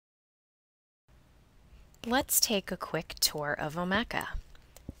Let's take a quick tour of Omeka.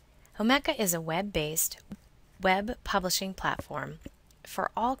 Omeka is a web-based web publishing platform for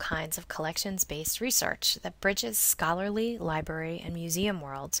all kinds of collections-based research that bridges scholarly, library, and museum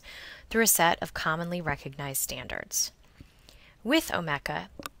worlds through a set of commonly recognized standards. With Omeka,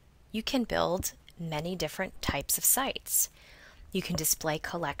 you can build many different types of sites. You can display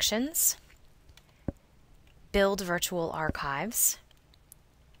collections, build virtual archives,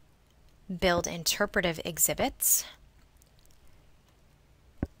 build interpretive exhibits,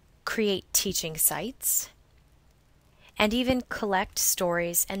 create teaching sites, and even collect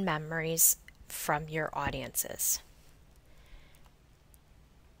stories and memories from your audiences.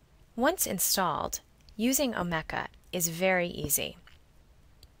 Once installed, using Omeka is very easy.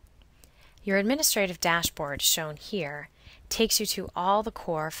 Your administrative dashboard, shown here, takes you to all the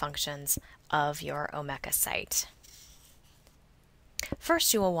core functions of your Omeka site.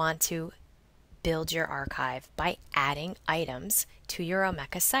 First, you will want to build your archive by adding items to your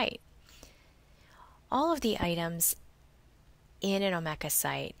Omeka site. All of the items in an Omeka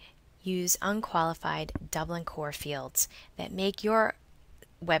site use unqualified Dublin Core fields that make your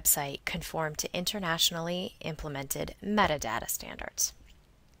website conform to internationally implemented metadata standards.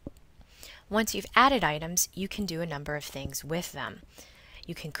 Once you've added items, you can do a number of things with them.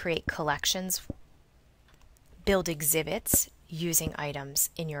 You can create collections, build exhibits using items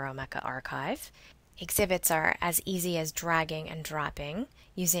in your Omeka archive. Exhibits are as easy as dragging and dropping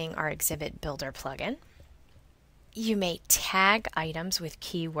using our Exhibit Builder plugin. You may tag items with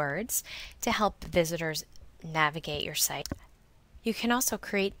keywords to help visitors navigate your site. You can also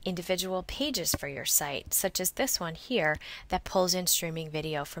create individual pages for your site, such as this one here that pulls in streaming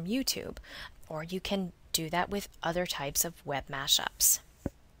video from YouTube, or you can do that with other types of web mashups.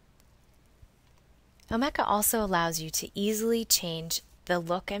 Omeka also allows you to easily change the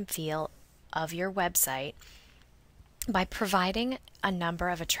look and feel of your website by providing a number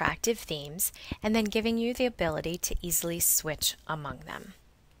of attractive themes and then giving you the ability to easily switch among them.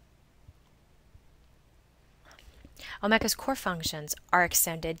 Omeka's core functions are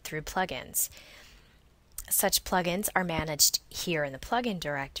extended through plugins. Such plugins are managed here in the plugin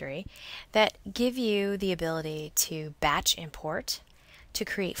directory that give you the ability to batch import, to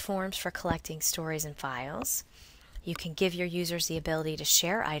create forms for collecting stories and files. You can give your users the ability to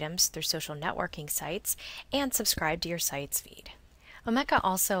share items through social networking sites and subscribe to your site's feed. Omeka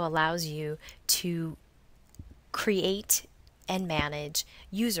also allows you to create and manage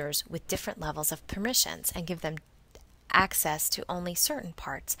users with different levels of permissions and give them access to only certain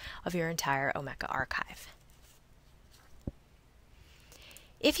parts of your entire Omeka archive.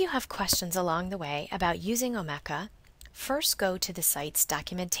 If you have questions along the way about using Omeka, first go to the site's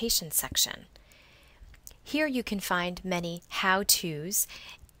documentation section. Here you can find many how-tos,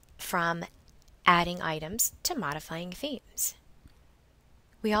 from adding items to modifying themes.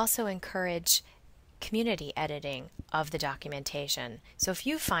 We also encourage community editing of the documentation, so if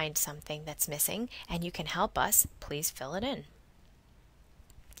you find something that's missing and you can help us, please fill it in.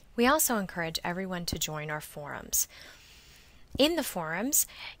 We also encourage everyone to join our forums. In the forums,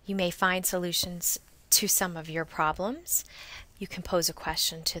 you may find solutions to some of your problems. You can pose a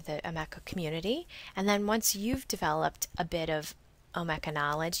question to the Omeka community, and then once you've developed a bit of Omeka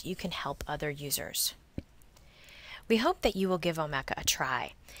knowledge, you can help other users. We hope that you will give Omeka a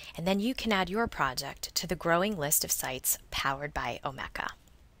try, and then you can add your project to the growing list of sites powered by Omeka.